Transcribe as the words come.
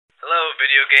Hello,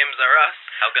 video games are us.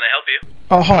 How can I help you?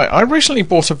 Oh, hi. I recently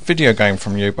bought a video game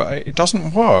from you, but it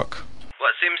doesn't work.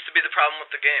 What seems to be the problem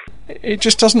with the game? It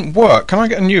just doesn't work. Can I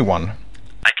get a new one?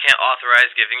 I can't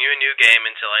authorize giving you a new game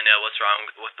until I know what's wrong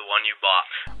with the one you bought.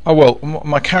 Oh, well,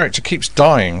 my character keeps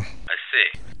dying. I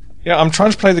see. Yeah, I'm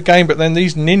trying to play the game, but then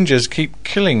these ninjas keep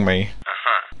killing me.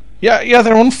 Uh-huh. Yeah,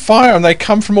 they're on fire and they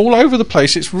come from all over the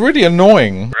place. It's really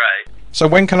annoying. Right. So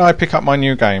when can I pick up my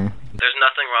new game? There's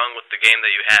nothing wrong with the game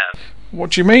that you have.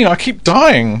 What do you mean? I keep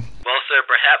dying. Well, sir,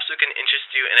 perhaps we can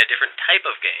interest you in a different type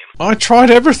of game. I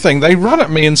tried everything. They run at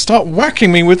me and start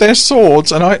whacking me with their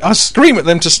swords, and I scream at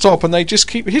them to stop, and they just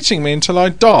keep hitting me until I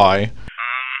die.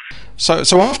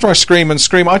 So after I scream,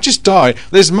 I just die.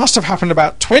 This must have happened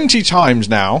about 20 times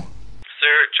now.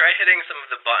 Sir, try hitting some of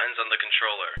the buttons on the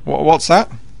controller. What's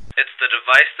that? It's the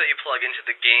device that you plug into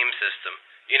the game system.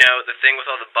 You know, the thing with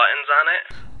all the buttons on it?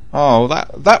 Oh,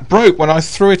 that broke when I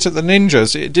threw it at the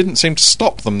ninjas. It didn't seem to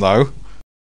stop them, though.